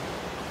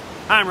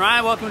Hi, I'm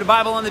Ryan. Welcome to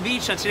Bible on the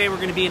Beach. And today we're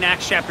going to be in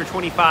Acts chapter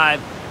 25,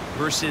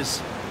 verses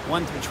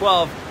 1 through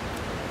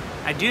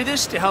 12. I do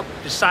this to help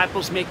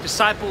disciples make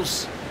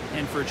disciples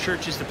and for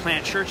churches to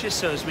plant churches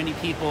so as many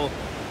people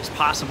as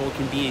possible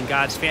can be in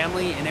God's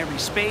family in every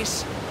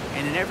space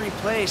and in every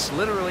place,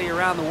 literally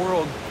around the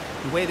world.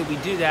 The way that we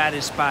do that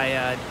is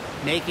by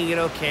making it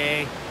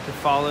okay to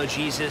follow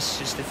Jesus,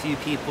 just a few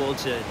people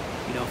to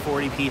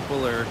 40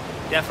 people or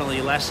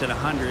definitely less than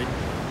 100.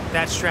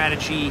 That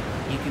strategy,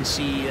 you can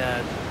see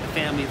the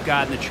family of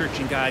God and the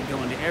church in God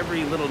going to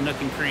every little nook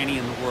and cranny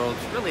in the world.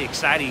 It's really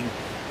exciting.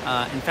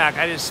 In fact,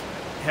 I just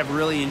have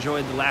really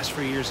enjoyed the last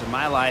 4 years of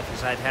my life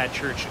as I've had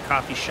church at a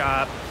coffee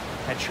shop,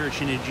 had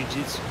church in a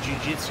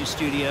jiu-jitsu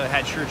studio,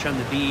 had church on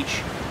the beach,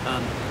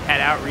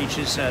 had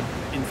outreaches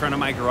in front of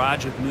my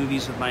garage with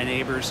movies with my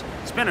neighbors.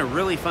 It's been a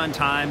really fun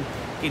time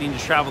getting to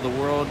travel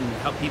the world and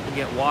help people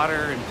get water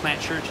and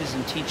plant churches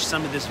and teach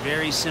some of this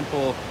very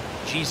simple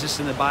Jesus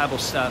and the Bible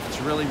stuff.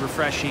 It's really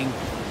refreshing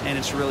and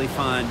it's really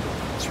fun.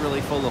 It's really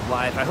full of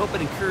life. I hope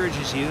it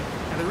encourages you.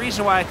 And the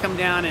reason why I come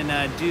down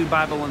and do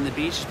Bible on the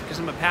Beach is because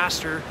I'm a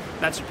pastor.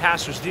 That's what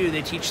pastors do.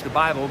 They teach the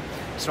Bible.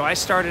 So I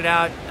started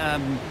out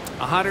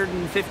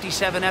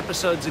 157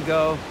 episodes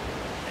ago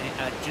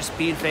just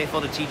being faithful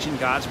to teaching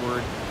God's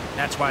Word.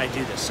 That's why I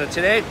do this. So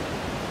today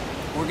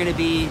we're going to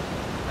be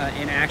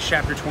in Acts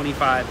chapter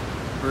 25,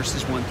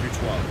 verses 1 through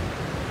 12.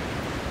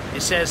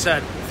 It says,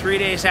 3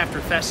 days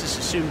after Festus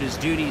assumed his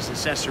duties in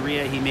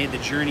Caesarea, he made the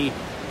journey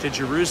to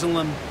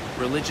Jerusalem.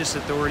 Religious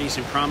authorities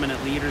and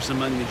prominent leaders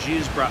among the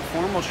Jews brought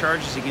formal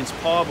charges against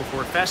Paul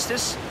before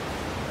Festus.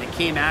 They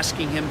came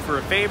asking him for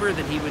a favor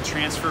that he would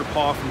transfer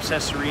Paul from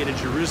Caesarea to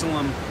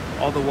Jerusalem,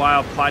 all the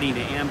while plotting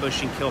to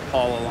ambush and kill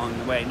Paul along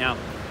the way. Now,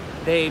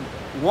 they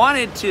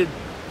wanted to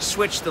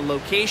switch the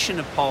location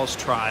of Paul's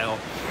trial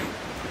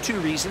for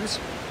two reasons.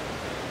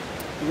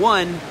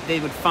 One, they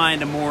would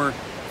find a more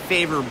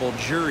favorable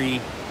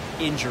jury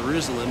in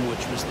Jerusalem,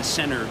 which was the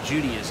center of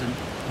Judaism.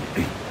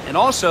 And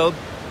also,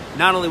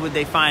 not only would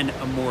they find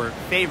a more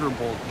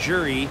favorable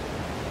jury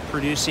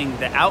producing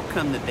the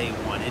outcome that they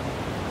wanted,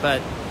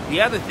 but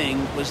the other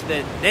thing was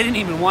that they didn't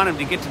even want him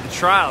to get to the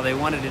trial. They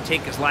wanted to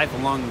take his life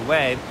along the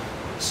way.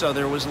 So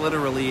there was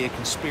literally a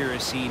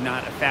conspiracy,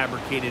 not a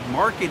fabricated,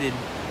 marketed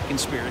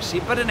conspiracy,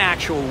 but an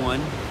actual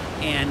one.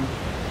 And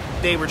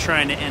they were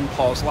trying to end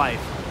Paul's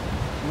life.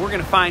 We're going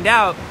to find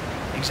out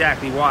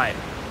exactly why.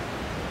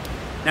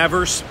 Now,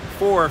 verse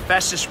 4,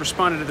 Festus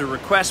responded to the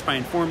request by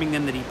informing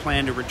them that he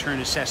planned to return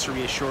to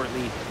Caesarea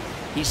shortly.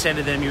 He said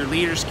to them, "Your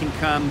leaders can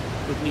come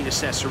with me to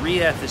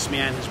Caesarea. If this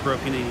man has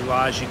broken any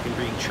laws, you can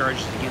bring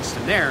charges against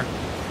him there."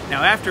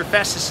 Now, after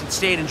Festus had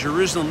stayed in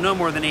Jerusalem no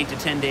more than 8 to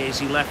 10 days,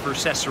 he left for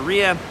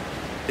Caesarea.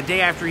 The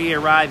day after he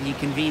arrived, he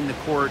convened the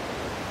court,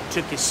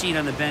 took his seat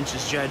on the bench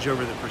as judge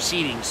over the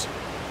proceedings.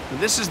 Now,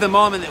 this is the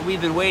moment that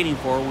we've been waiting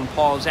for, when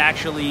Paul is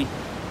actually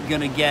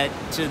going to get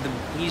to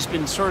he's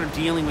been sort of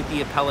dealing with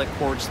the appellate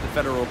courts, the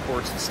federal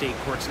courts, the state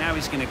courts. Now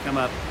he's going to come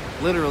up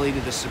literally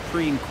to the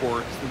Supreme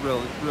Court,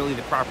 really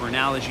the proper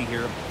analogy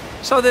here,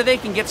 so that they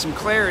can get some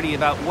clarity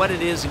about what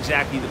it is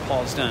exactly that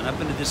Paul's done. Up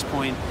until this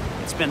point,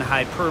 it's been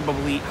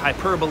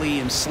hyperbole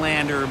and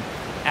slander,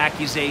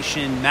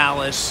 accusation,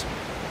 malice,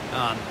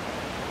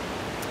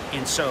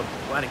 and so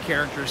a lot of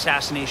character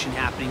assassination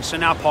happening. So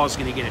now Paul's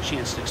going to get a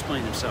chance to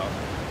explain himself.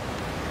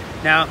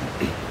 Now,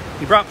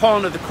 he brought Paul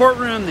into the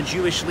courtroom. The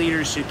Jewish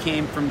leaders who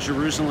came from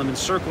Jerusalem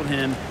encircled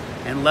him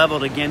and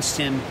leveled against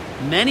him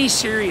many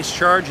serious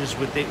charges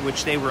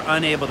which they were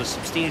unable to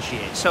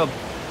substantiate. So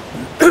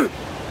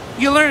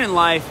you learn in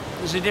life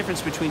there's a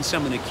difference between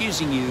someone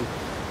accusing you,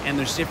 and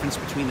there's a difference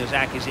between those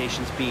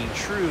accusations being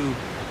true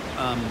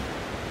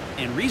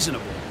and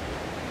reasonable.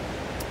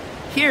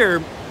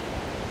 Here,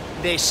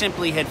 they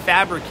simply had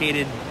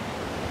fabricated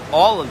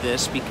all of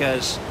this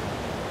because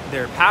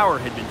their power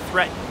had been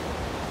threatened.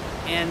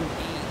 And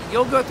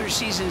you'll go through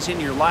seasons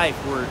in your life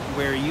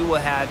where you will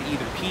have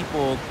either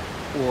people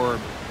or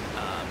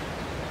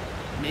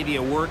maybe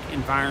a work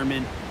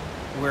environment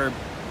where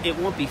it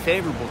won't be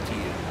favorable to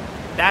you.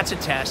 That's a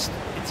test.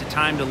 It's a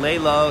time to lay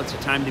low. It's a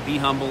time to be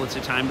humble. It's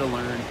a time to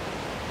learn.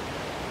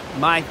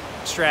 My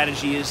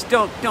strategy is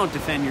don't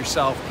defend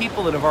yourself.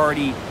 People that have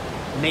already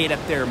made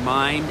up their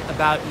mind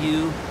about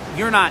you,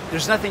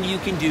 there's nothing you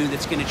can do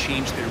that's going to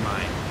change their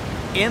mind.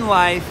 In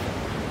life,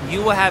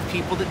 you will have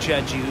people that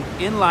judge you.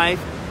 In life,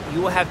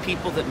 you will have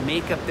people that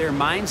make up their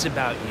minds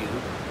about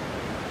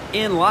you.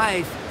 In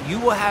life, you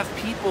will have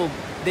people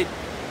that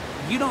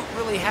you don't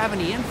really have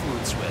any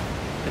influence with.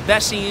 The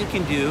best thing you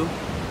can do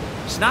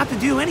is not to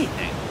do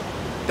anything.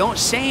 Don't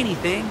say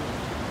anything.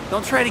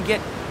 Don't try to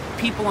get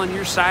people on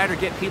your side or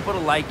get people to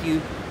like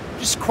you.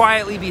 Just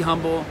quietly be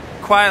humble,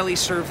 quietly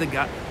serve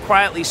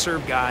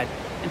God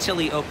until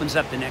he opens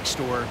up the next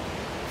door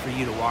for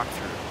you to walk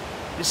through.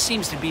 This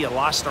seems to be a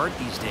lost art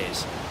these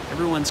days.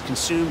 Everyone's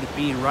consumed with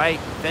being right,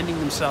 defending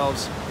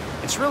themselves.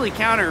 It's really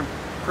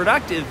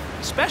counterproductive,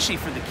 especially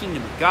for the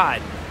kingdom of God,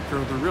 for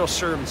the real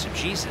servants of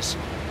Jesus.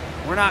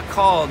 We're not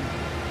called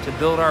to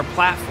build our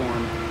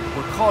platform.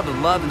 We're called to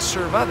love and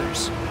serve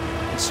others.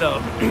 And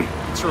so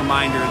it's a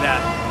reminder that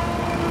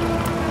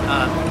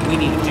we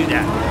need to do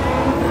that.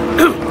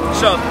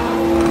 So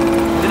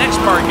the next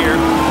part here,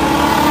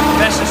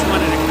 Festus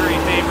wanted to curry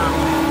favor.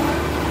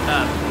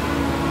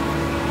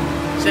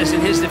 Says,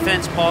 in his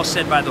defense, Paul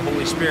said by the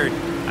Holy Spirit,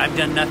 I've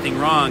done nothing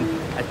wrong.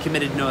 I've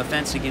committed no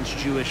offense against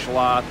Jewish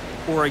law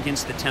or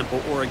against the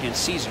temple or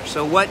against Caesar.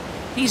 So what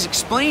he's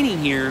explaining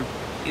here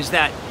is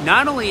that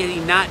not only had he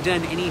not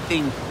done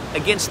anything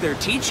against their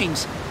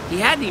teachings, he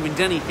hadn't even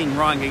done anything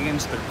wrong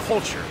against their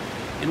culture.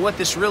 And what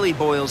this really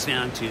boils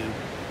down to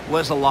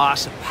was a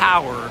loss of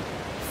power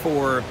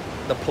for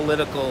the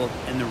political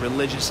and the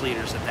religious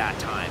leaders at that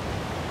time.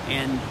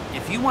 And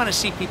if you want to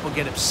see people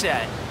get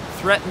upset,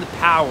 threaten the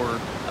power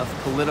of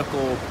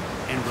political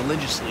and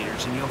religious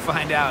leaders, and you'll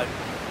find out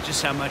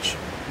just how much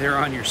they're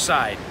on your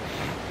side.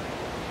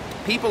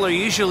 People are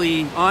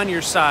usually on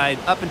your side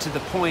up until the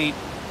point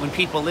when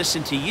people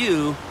listen to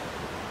you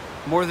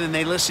more than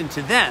they listen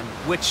to them,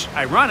 which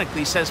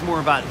ironically says more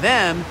about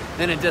them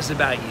than it does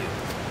about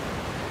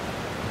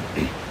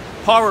you.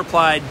 Paul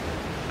replied,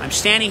 I'm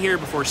standing here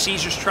before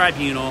Caesar's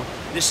tribunal.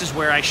 This is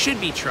where I should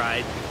be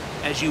tried.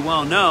 As you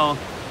well know,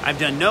 I've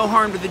done no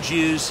harm to the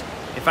Jews.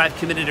 If I've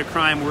committed a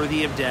crime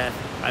worthy of death,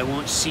 I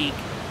won't seek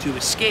to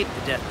escape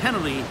the death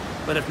penalty.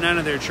 But if none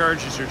of their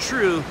charges are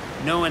true,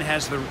 no one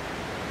has the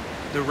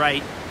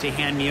right to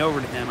hand me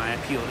over to them. I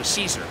appeal to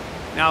Caesar.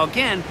 Now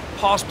again,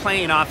 Paul's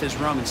playing off his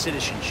Roman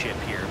citizenship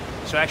here.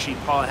 So actually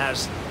Paul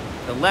has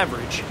the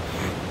leverage.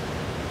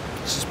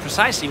 This is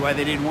precisely why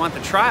they didn't want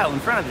the trial in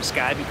front of this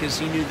guy, because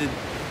he knew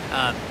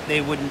that they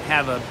wouldn't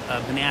have a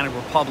banana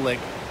republic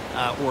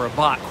or a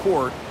bought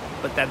court,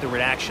 but that there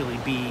would actually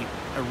be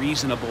a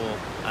reasonable,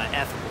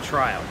 ethical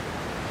trial.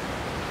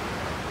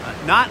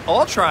 Not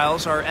all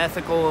trials are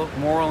ethical,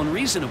 moral, and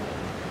reasonable.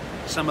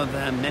 Some of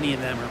them, many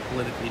of them, are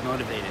politically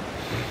motivated.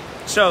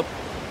 So,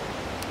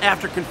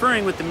 after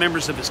conferring with the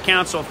members of his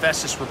council,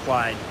 Festus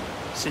replied,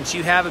 since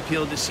you have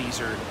appealed to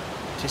Caesar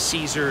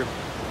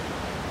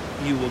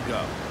you will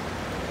go.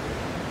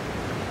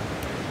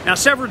 Now,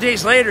 several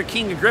days later,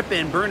 King Agrippa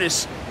and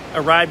Bernice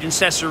arrived in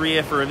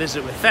Caesarea for a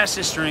visit with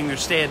Festus. During their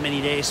stay of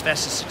many days,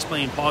 Festus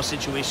explained Paul's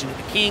situation to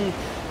the king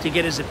to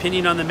get his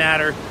opinion on the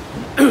matter.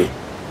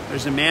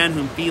 There's a man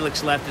whom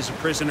Felix left as a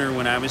prisoner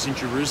when I was in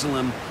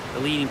Jerusalem. The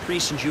leading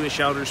priests and Jewish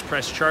elders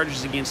pressed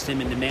charges against him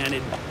and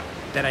demanded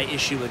that I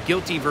issue a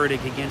guilty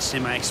verdict against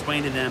him. I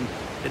explained to them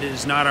that it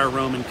is not our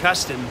Roman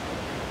custom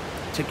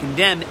to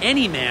condemn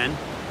any man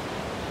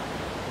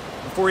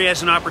before he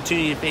has an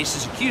opportunity to face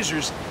his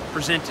accusers,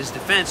 present his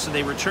defense. So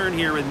they returned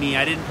here with me.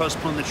 I didn't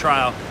postpone the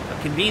trial,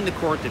 but convened the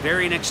court the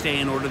very next day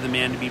and ordered the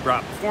man to be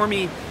brought before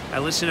me. I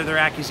listened to their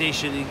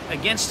accusation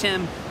against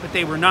him, but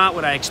they were not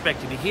what I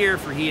expected to hear,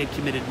 for he had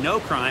committed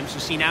no crime. So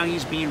see, now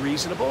he's being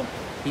reasonable.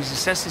 He's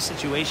assessed the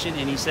situation,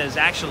 and he says,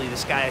 actually,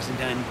 this guy hasn't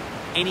done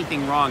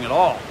anything wrong at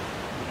all.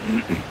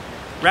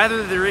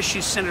 Rather, their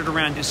issues centered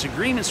around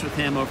disagreements with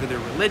him over their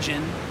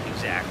religion,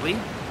 exactly,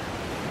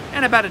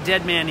 and about a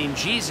dead man named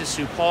Jesus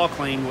who Paul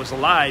claimed was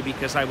alive.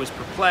 Because I was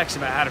perplexed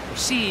about how to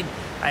proceed,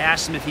 I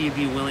asked him if he would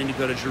be willing to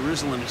go to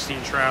Jerusalem to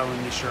stand trial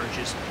on these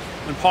charges.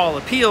 When Paul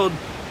appealed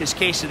his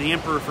case to the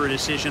emperor for a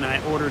decision,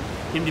 I ordered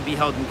him to be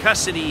held in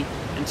custody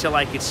until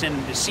I could send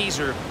him to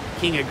Caesar.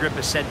 King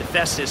Agrippa said to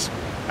Festus,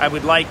 I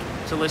would like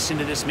to listen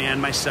to this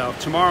man myself.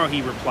 Tomorrow,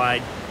 he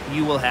replied,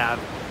 you will have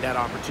that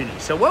opportunity.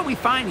 So what we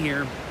find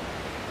here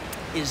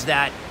is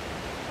that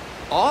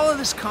all of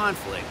this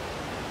conflict,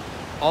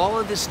 all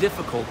of this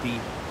difficulty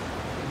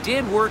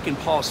did work in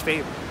Paul's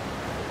favor.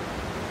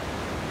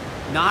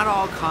 Not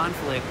all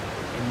conflict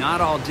and not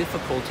all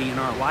difficulty in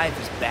our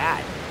life is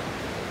bad.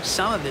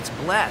 Some of it's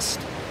blessed.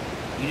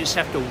 You just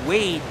have to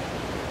wade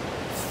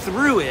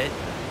through it,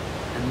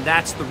 and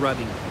that's the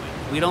rubbing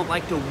point. We don't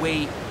like to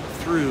wade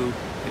through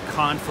the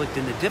conflict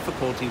and the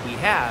difficulty we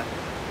have.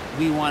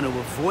 We want to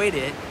avoid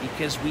it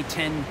because we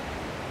tend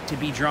to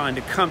be drawn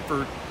to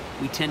comfort.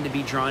 We tend to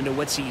be drawn to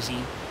what's easy.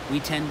 We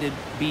tend to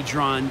be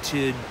drawn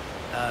to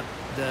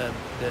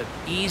the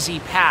easy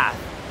path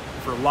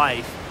for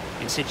life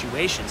and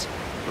situations.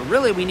 But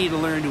really, we need to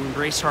learn to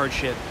embrace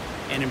hardship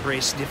and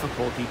embrace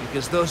difficulty,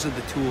 because those are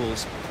the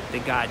tools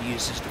that God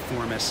uses to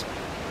form us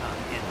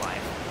in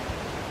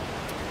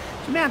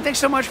life. So man, thanks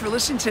so much for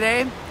listening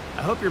today.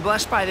 I hope you're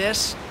blessed by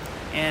this.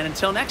 And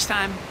until next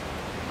time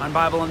on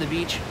Bible on the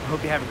Beach, I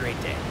hope you have a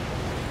great day.